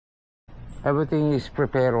everything is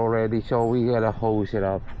prepared already, so we gotta hose it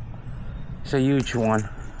up. It's a huge one.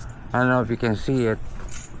 I don't know if you can see it.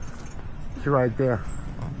 It's right there.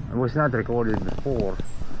 It was not recorded before.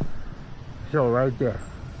 So right there,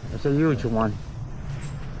 it's a huge one.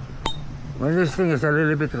 When this thing is a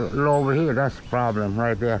little bit low over here, that's a problem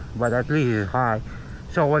right there, but at least it's high.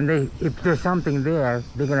 So when if there's something there,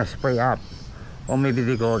 they're gonna spray up, or maybe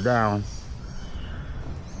they go down.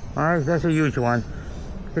 All right, that's a huge one,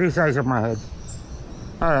 3 sides of my head.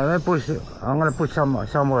 All right, I'm gonna put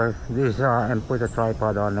somewhere this and put a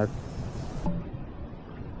tripod on it.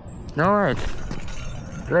 All right,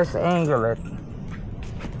 let's angle it.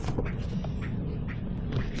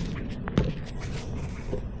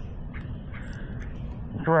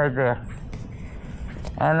 It's right there.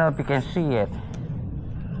 I don't know if you can see it.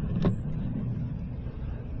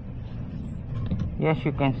 Yes,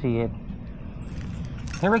 you can see it.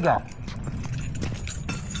 Here we go.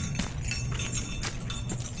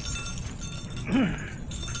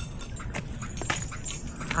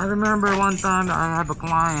 I remember one time I have a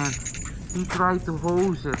client. He tried to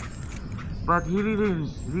hose it, but he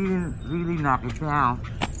didn't really knock it down.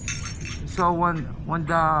 So when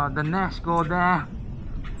the nest go down,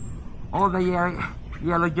 all the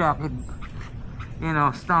yellow jacket, you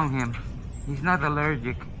know, stung him. He's not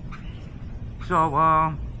allergic. So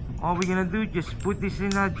all we're gonna do, just put this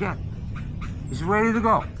in a jet. It's ready to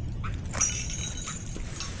go.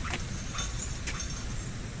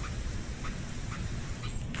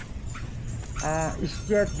 It's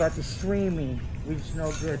jet, but it's streaming, which is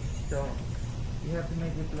no good. So you have to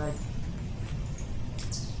make it like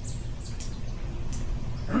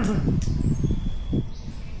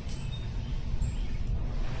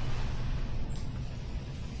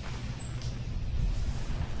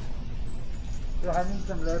so I need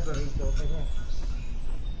some leverage over here.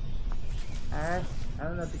 Alright, I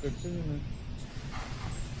don't know if you can see me.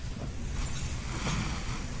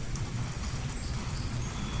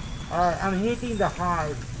 Alright, I'm hitting the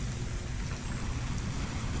hive.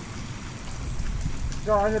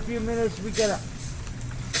 So in a few minutes we're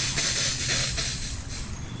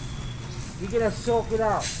gonna soak it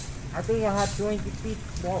out. I think I have 20 feet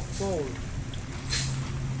more cold.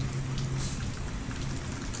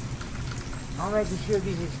 I'm making sure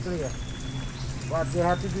this is clear, but they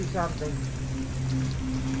have to do something.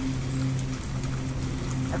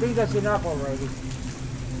 I think that's enough already.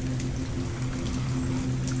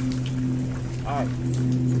 Alright.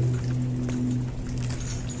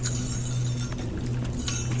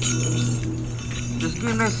 Just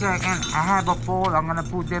give me a second. I have a pole. I'm gonna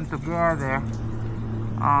put them together.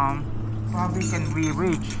 Probably can be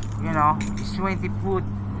reached. You know, it's 20 foot.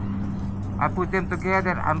 I put them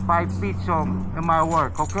together. I'm 5 feet, so it might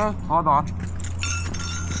work. Okay, hold on.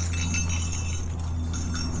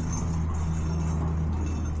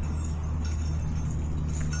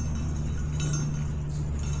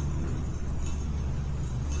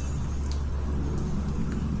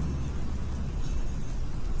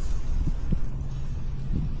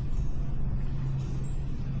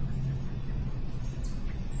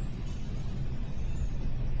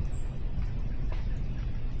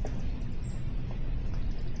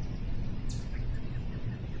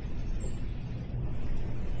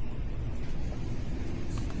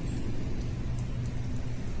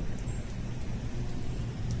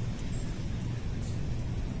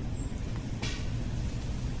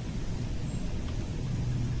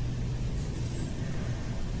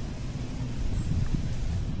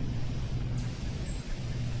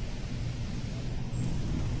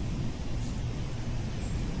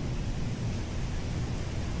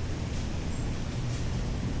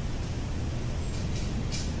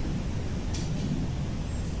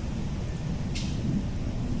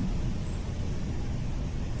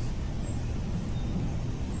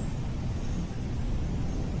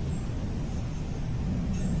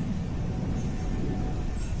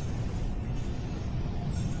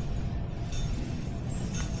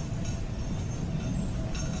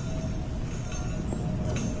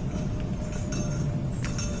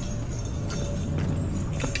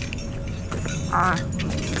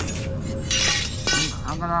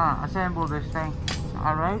 I'm gonna assemble this thing.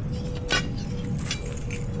 Alright.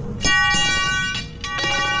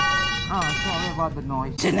 Oh, sorry about the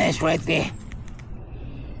noise. It's a nest right there.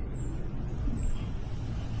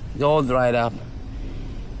 It's all dried up.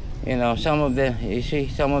 You know, some of them, you see,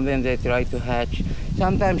 some of them they try to hatch.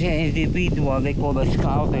 Sometimes an individual, they call a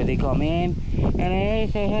scouter, they come in and they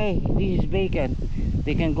say, hey, this is vacant.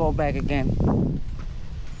 They can go back again.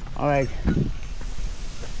 Alright.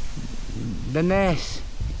 The nest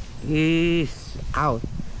is out.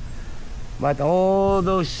 But all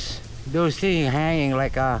those those things hanging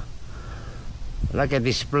like a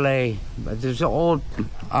display, but it's all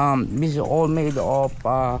this is all made of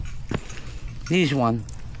this one.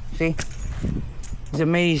 See, it's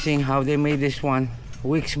amazing how they made this one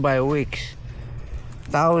weeks by weeks.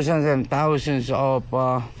 Thousands and thousands of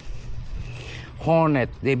hornet.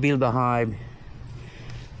 They build a hive.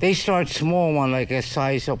 They start small one, like a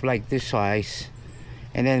size of like this size,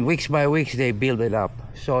 and then weeks by weeks they build it up.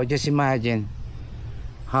 So just imagine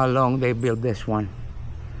how long they build this one.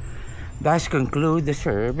 Thus conclude the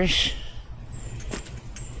service.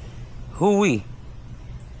 Hooey.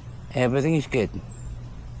 Everything is good.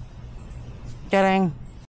 Ta-dang.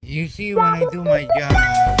 You see, when I do my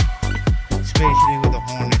job, especially with the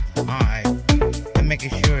hornet hive, I'm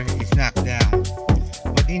making sure it's knocked down.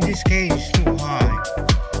 But in this case, it's too high.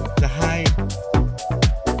 The hive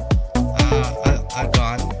are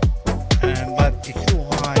gone, but it's too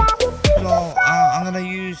high. So I'm gonna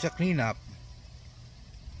use a cleanup.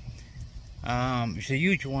 It's a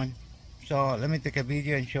huge one, so let me take a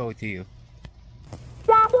video and show it to you.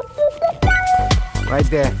 Right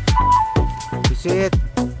there, you see it?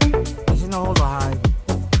 It's an old hive,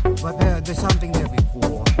 but there's something there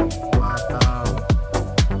before, but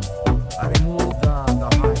I removed the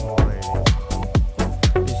hive already.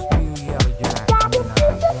 This few yellow jack,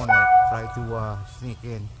 hornet tried to sneak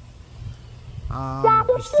in.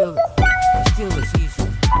 It's still the season,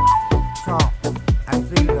 so I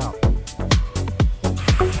clean it up.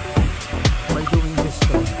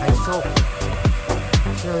 I soak it,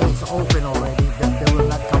 so it's open already, that they will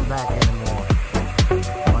not come back anymore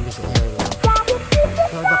on this area.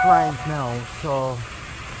 So the client knows, so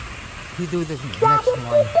he do this next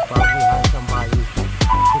one, probably hire somebody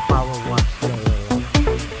to power wash the area.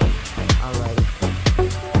 Alrighty,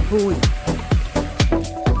 hooey.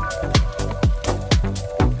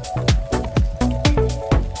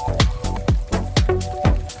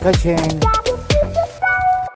 Ka-ching.